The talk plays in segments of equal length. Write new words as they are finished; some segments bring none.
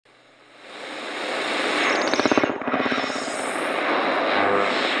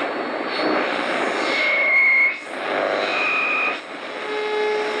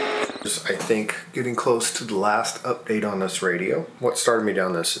think getting close to the last update on this radio. What started me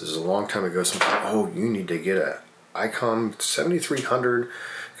down this is a long time ago, something, oh, you need to get a Icom 7300,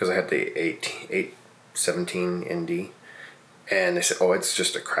 because I had the 817 ND, and they said, oh, it's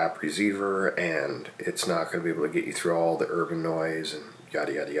just a crap receiver and it's not going to be able to get you through all the urban noise and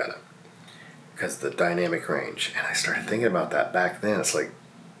yada yada yada, because of the dynamic range. And I started thinking about that back then. It's like,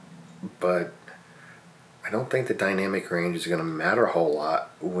 but I don't think the dynamic range is going to matter a whole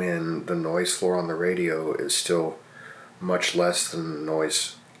lot when the noise floor on the radio is still much less than the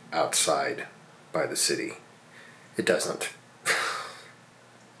noise outside by the city. It doesn't.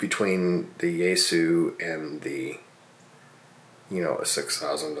 Between the Yaesu and the, a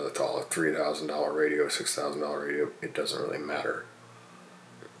 $6,000 to $3,000 radio, $6,000 radio, it doesn't really matter.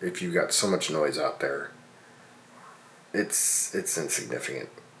 If you've got so much noise out there, it's insignificant.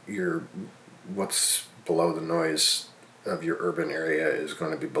 What's below the noise of your urban area is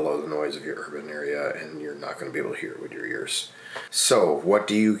going to be below the noise of your urban area, and you're not going to be able to hear it with your ears. So what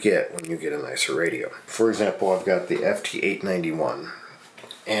do you get when you get a nicer radio? For example, I've got the FT891,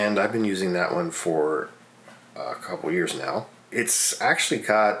 and I've been using that one for a couple years now. It's actually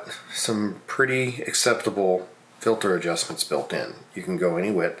got some pretty acceptable filter adjustments built in. You can go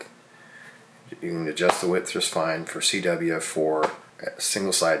any width. You can adjust the width just fine for CW, for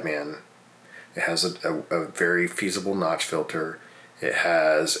single sideband. It has a very feasible notch filter. It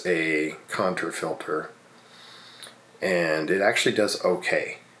has a contour filter, and it actually does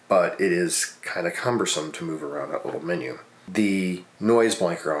okay, but it is kind of cumbersome to move around that little menu. The noise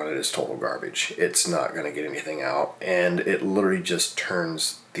blanker on it is total garbage. It's not going to get anything out, and it literally just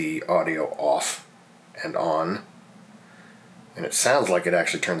turns the audio off and on, and it sounds like it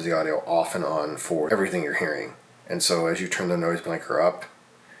actually turns the audio off and on for everything you're hearing. And so as you turn the noise blanker up,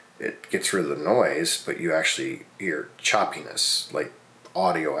 it gets rid of the noise, but you actually hear choppiness, like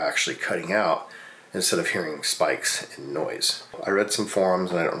audio actually cutting out, instead of hearing spikes and noise. I read some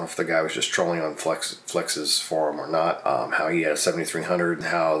forums, and I don't know if the guy was just trolling on Flex's forum or not, how he had a 7300 and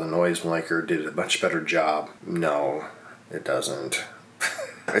how the noise blanker did a much better job. No, it doesn't.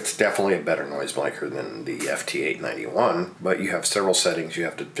 It's definitely a better noise blanker than the FT891, but you have several settings you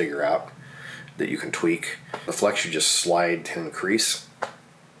have to figure out that you can tweak. The Flex you just slide to increase.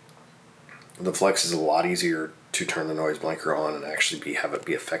 The Flex is a lot easier to turn the noise blanker on and actually have it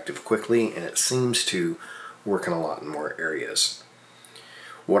be effective quickly, and it seems to work in a lot more areas.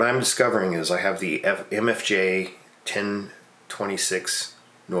 What I'm discovering is I have the MFJ 1026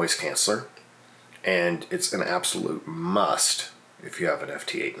 noise canceller, and it's an absolute must if you have an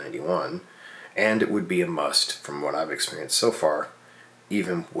FT891, and it would be a must from what I've experienced so far,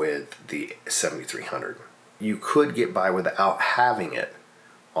 even with the 7300. You could get by without having it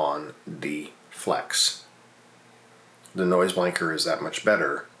on the Flex. The noise blanker is that much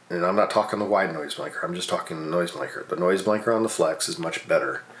better, and I'm not talking the wide noise blanker, I'm just talking the noise blanker. The noise blanker on the Flex is much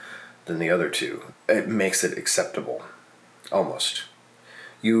better than the other two. It makes it acceptable, almost.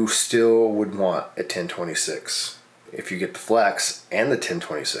 You still would want a 1026. If you get the Flex and the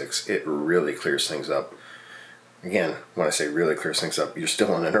 1026, it really clears things up. Again, when I say really clears things up, you're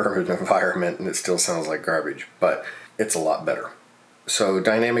still in an urban environment and it still sounds like garbage, but it's a lot better. So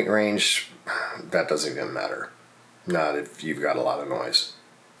dynamic range, that doesn't even matter. Not if you've got a lot of noise.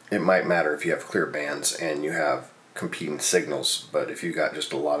 It might matter if you have clear bands and you have competing signals, but if you've got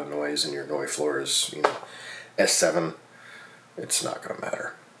just a lot of noise and your noise floor is, S7, it's not going to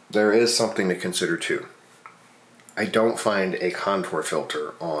matter. There is something to consider too. I don't find a contour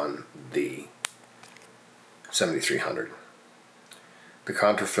filter on the 7300. The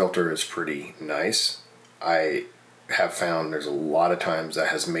contour filter is pretty nice. I have found there's a lot of times that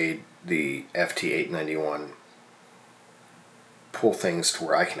has made the FT891 pull things to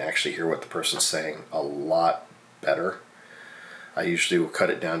where I can actually hear what the person's saying a lot better. I usually will cut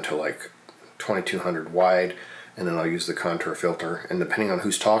it down to like 2200 wide, and then I'll use the contour filter, and depending on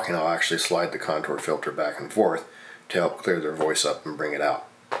who's talking, I'll actually slide the contour filter back and forth to help clear their voice up and bring it out.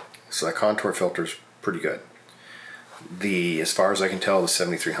 So that contour filter is pretty good. As far as I can tell, the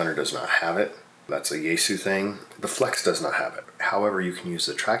 7300 does not have it. That's a Yaesu thing. The Flex does not have it. However, you can use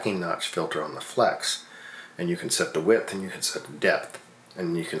the tracking notch filter on the Flex, and you can set the width and you can set the depth,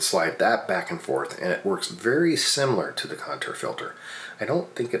 and you can slide that back and forth, and it works very similar to the contour filter. I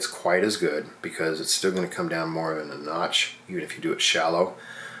don't think it's quite as good because it's still going to come down more in a notch, even if you do it shallow,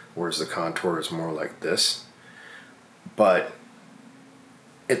 whereas the contour is more like this. But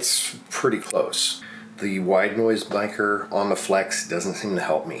it's pretty close. The wide noise blanker on the Flex doesn't seem to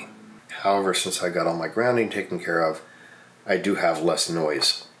help me. However, since I got all my grounding taken care of, I do have less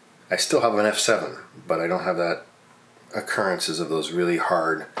noise. I still have an F7, but I don't have that occurrences of those really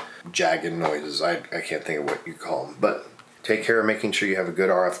hard jagged noises. I can't think of what you call them, but take care of making sure you have a good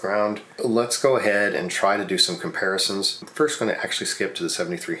RF ground. Let's go ahead and try to do some comparisons. I'm first going to actually skip to the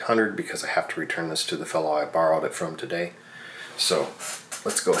 7300 because I have to return this to the fellow I borrowed it from today. So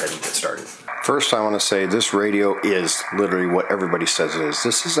let's go ahead and get started. First, I want to say this radio is literally what everybody says it is.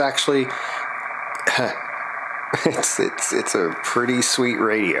 This is actually it's a pretty sweet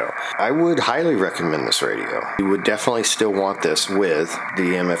radio. I would highly recommend this radio. You would definitely still want this with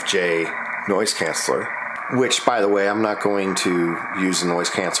the MFJ noise canceller, which, by the way, I'm not going to use the noise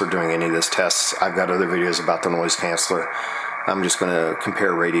canceller during any of this tests. I've got other videos about the noise canceller. I'm just going to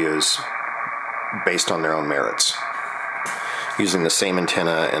compare radios based on their own merits, using the same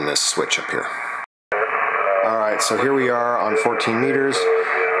antenna and this switch up here. Alright, so here we are on 14 meters.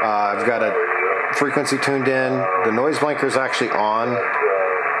 I've got a frequency tuned in. The noise blanker is actually on.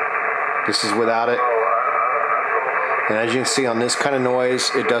 This is without it. And as you can see on this kind of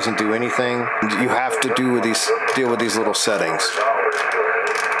noise, it doesn't do anything. You have to deal with these little settings.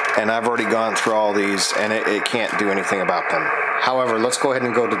 And I've already gone through all these, and it can't do anything about them. However, let's go ahead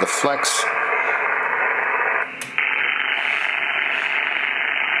and go to the Flex.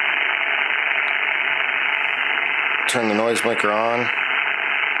 Turn the noise blinker on.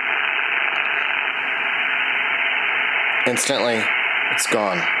 Instantly, it's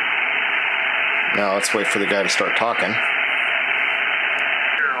gone. Now let's wait for the guy to start talking.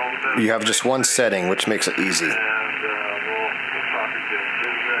 You have just one setting, which makes it easy.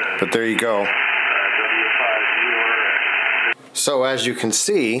 But there you go. So as you can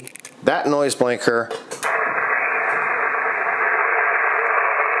see, that noise blinker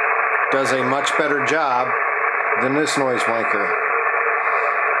does a much better job than this noise blinker.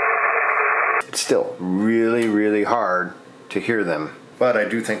 It's still really, really hard to hear them. But I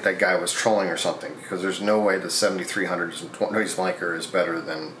do think that guy was trolling or something, because there's no way the 7300's noise blinker is better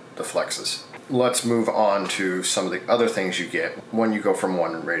than the Flex's. Let's move on to some of the other things you get when you go from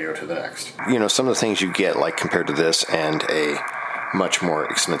one radio to the next. You know, some of the things you get, like compared to this and a much more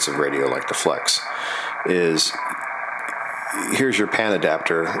expensive radio like the Flex, is here's your pan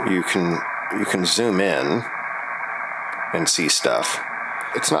adapter. You can zoom in and see stuff.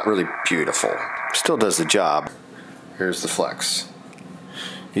 It's not really beautiful. Still does the job. Here's the Flex.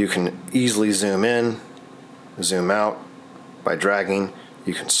 You can easily zoom in, zoom out by dragging.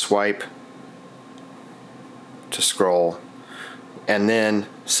 You can swipe to scroll, and then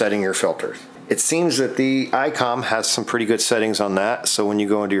setting your filters. It seems that the ICOM has some pretty good settings on that. So when you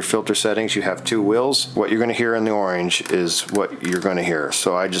go into your filter settings, you have two wheels. What you're going to hear in the orange is what you're going to hear.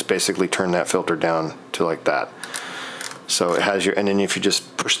 So I just basically turn that filter down to like that. So it has your, and then if you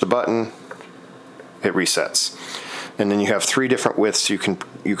just push the button, it resets. And then you have three different widths you can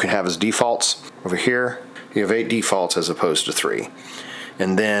have as defaults. Over here, you have 8 defaults as opposed to 3.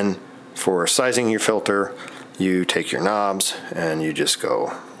 And then for sizing your filter, you take your knobs and you just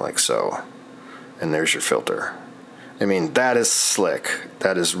go like so. And there's your filter. I mean, that is slick.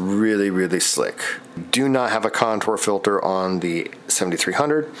 That is really, really slick. Do not have a contour filter on the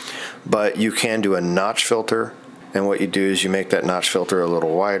 7300, but you can do a notch filter. And what you do is you make that notch filter a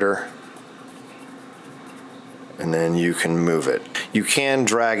little wider, and then you can move it. You can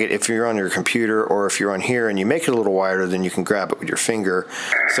drag it if you're on your computer, or if you're on here and you make it a little wider, then you can grab it with your finger.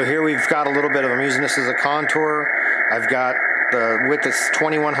 So here we've got a little bit of, I'm using this as a contour. I've got the width is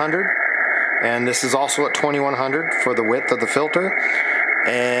 2100, and this is also at 2100 for the width of the filter.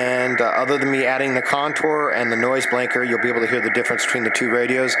 And other than me adding the contour and the noise blanker, you'll be able to hear the difference between the two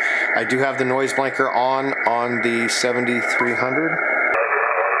radios. I do have the noise blanker on the 7300.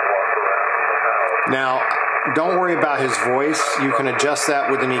 Now, don't worry about his voice. You can adjust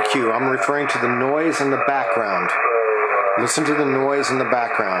that with an EQ. I'm referring to the noise in the background. Listen to the noise in the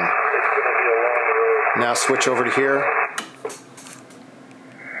background. Now switch over to here.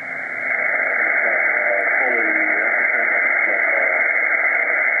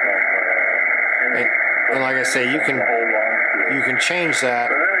 And like I say, you can change that.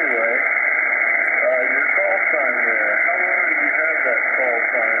 But anyway, your call sign there. How long did you have that call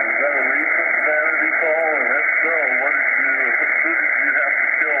sign? Is that a recent vanity call? And if so, who did you have to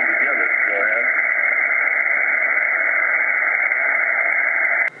kill to get it? Go ahead.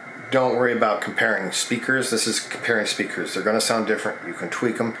 Don't worry about comparing speakers. This is comparing speakers. They're going to sound different. You can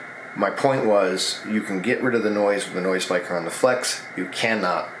tweak them. My point was, you can get rid of the noise with the noise blanker on the Flex. You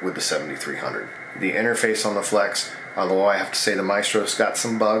cannot with the 7300. The interface on the Flex, although I have to say the Maestro's got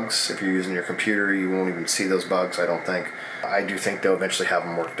some bugs. If you're using your computer, you won't even see those bugs, I don't think. I do think they'll eventually have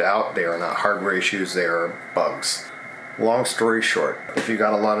them worked out. They are not hardware issues, they are bugs. Long story short, if you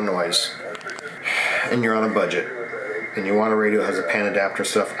got a lot of noise and you're on a budget, and you want a radio that has a pan adapter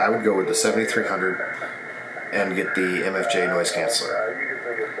stuff, I would go with the 7300 and get the MFJ noise canceller.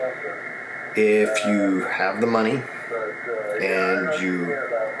 If you have the money, and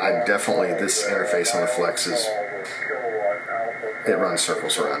this interface on the Flex it runs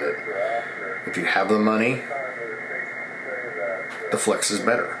circles around it. If you have the money, the Flex is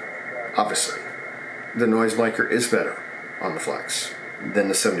better, obviously. The noise blanker is better on the Flex than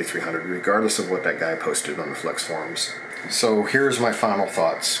the 7300, regardless of what that guy posted on the Flex forums. So here's my final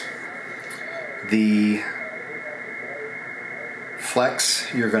thoughts. The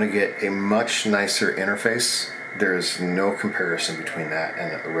Flex, you're going to get a much nicer interface. There is no comparison between that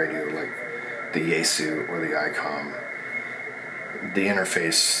and a radio like the Yaesu or the ICOM. The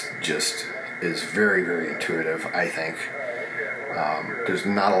interface just is very, very intuitive, I think. There's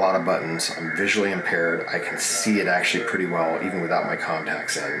not a lot of buttons. I'm visually impaired. I can see it actually pretty well, even without my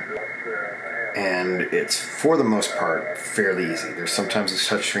contacts in. And it's, for the most part, fairly easy. There's sometimes the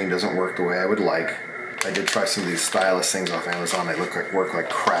touchscreen doesn't work the way I would like. I did try some of these stylus things off Amazon. They work like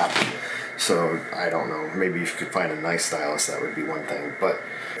crap. So, I don't know. Maybe if you could find a nice stylus, that would be one thing. But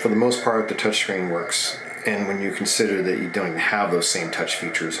for the most part, the touchscreen works. And when you consider that you don't even have those same touch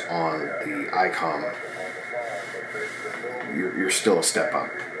features on the ICOM, you're still a step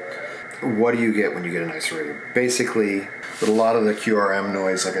up. What do you get when you get a nice radio? Basically, with a lot of the QRM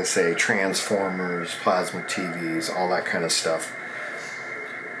noise, like I say, transformers, plasma TVs, all that kind of stuff,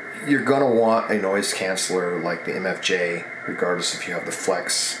 you're going to want a noise canceller like the MFJ, regardless if you have the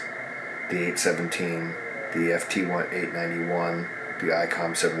Flex, the 817, the FT891, the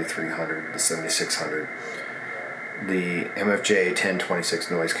ICOM 7300, the 7600. The MFJ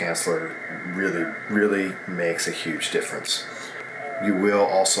 1026 noise canceller really makes a huge difference. You will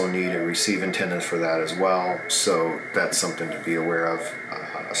also need a receive antenna for that as well, so that's something to be aware of.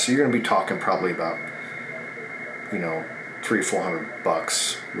 So you're going to be talking probably about, $300 or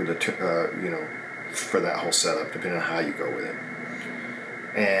 $400 with for that whole setup, depending on how you go with it.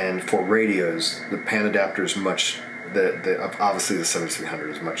 And for radios, the pan adapter is obviously the 7300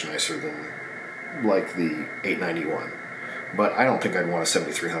 is much nicer than like the 891. But I don't think I'd want a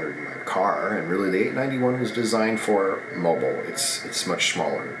 7300 in my car, and really the 891 was designed for mobile. It's much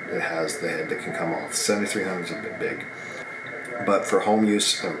smaller. It has the head that can come off. 7300 is a bit big. But for home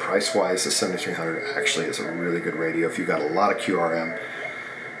use and price-wise, the 7300 actually is a really good radio. If you've got a lot of QRM,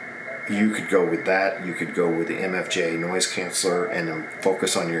 you could go with that. You could go with the MFJ noise canceller and then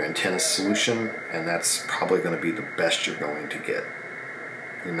focus on your antenna solution, and that's probably going to be the best you're going to get.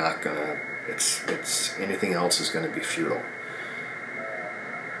 You're not going to... It's anything else is going to be futile.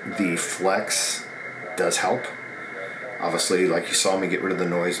 The Flex does help. Obviously, like you saw me get rid of the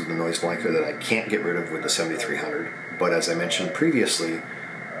noise with the noise blanker that I can't get rid of with the 7300. But as I mentioned previously,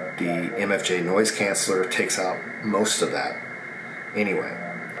 the MFJ noise canceller takes out most of that anyway.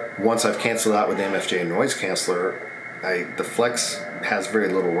 Once I've canceled out with the MFJ noise canceller, the Flex has very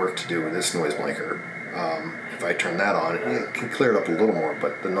little work to do with this noise blanker. If I turn that on, it can clear it up a little more,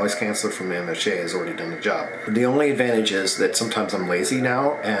 but the noise canceller from the MFJ has already done the job. The only advantage is that sometimes I'm lazy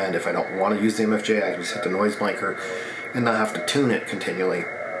now, and if I don't want to use the MFJ, I can just hit the noise blanker and not have to tune it continually.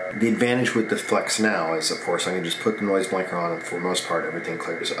 The advantage with the Flex now is, of course, I can just put the noise blanker on, and for the most part, everything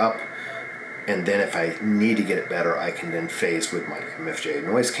clears up. And then if I need to get it better, I can then phase with my MFJ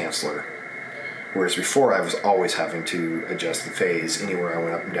noise canceller. Whereas before, I was always having to adjust the phase anywhere I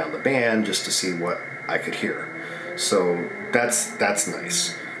went up and down the band just to see what I could hear. So that's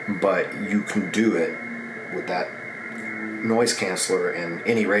nice. But you can do it with that noise canceller and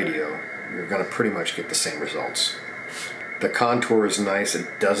any radio. You're going to pretty much get the same results. The contour is nice.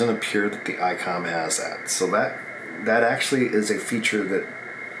 It doesn't appear that the ICOM has that. So that actually is a feature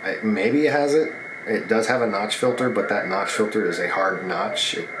that maybe it has it. It does have a notch filter, but that notch filter is a hard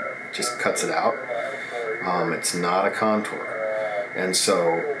notch. It just cuts it out. It's not a contour. And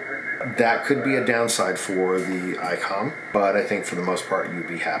so that could be a downside for the ICOM, but I think for the most part you'd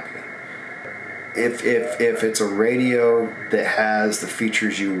be happy. If it's a radio that has the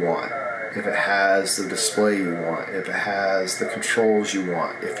features you want, if it has the display you want, if it has the controls you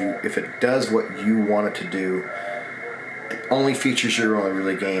want, if it does what you want it to do, the only features you're going to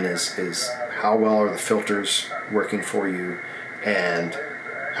really gain is how well are the filters working for you, and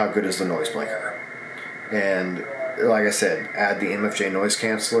how good is the noise blanker. And like I said, add the MFJ noise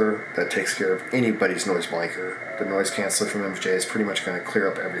canceller. That takes care of anybody's noise blanker. The noise canceller from MFJ is pretty much going to clear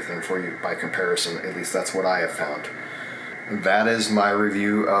up everything for you by comparison. At least that's what I have found. That is my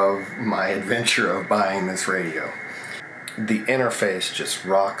review of my adventure of buying this radio. The interface just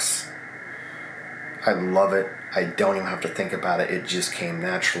rocks. I love it. I don't even have to think about it. It just came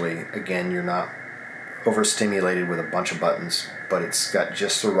naturally. Again, you're not overstimulated with a bunch of buttons, but it's got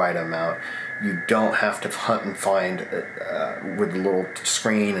just the right amount. You don't have to hunt and find with the little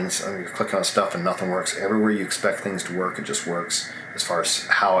screen and you click on stuff and nothing works. Everywhere you expect things to work, it just works. As far as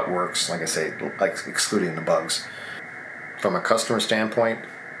how it works, like I say, like excluding the bugs. From a customer standpoint,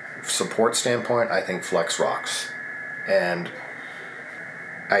 support standpoint, I think Flex rocks. And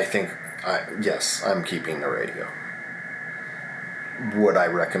I think, yes, I'm keeping the radio. Would I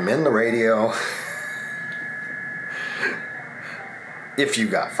recommend the radio? If you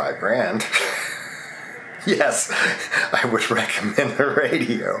got $5,000, yes, I would recommend the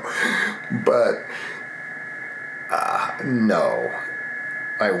radio. But no,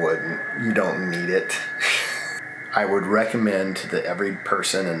 I wouldn't. You don't need it. I would recommend to every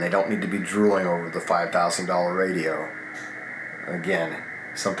person, and they don't need to be drooling over the $5,000 radio. Again,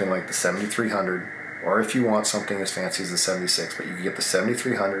 something like the 7300, or if you want something as fancy as the 76, but you can get the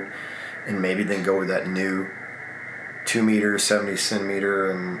 7300 and maybe then go with that new 2 meter, 70 centimeter,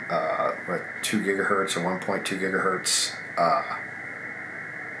 and 2 gigahertz or 1.2 gigahertz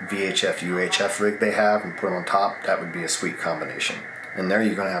VHF, UHF rig they have and put them on top. That would be a sweet combination. And there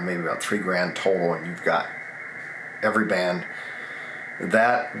you're going to have maybe about $3,000 total, and you've got every band.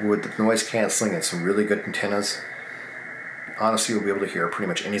 That with the noise canceling and some really good antennas, honestly, you'll be able to hear pretty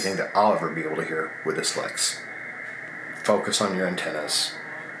much anything that I'll ever be able to hear with this Flex. Focus on your antennas.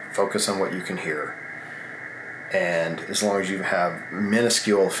 Focus on what you can hear. And as long as you have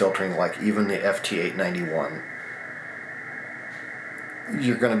minuscule filtering like even the FT891,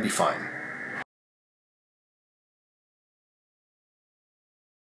 you're going to be fine.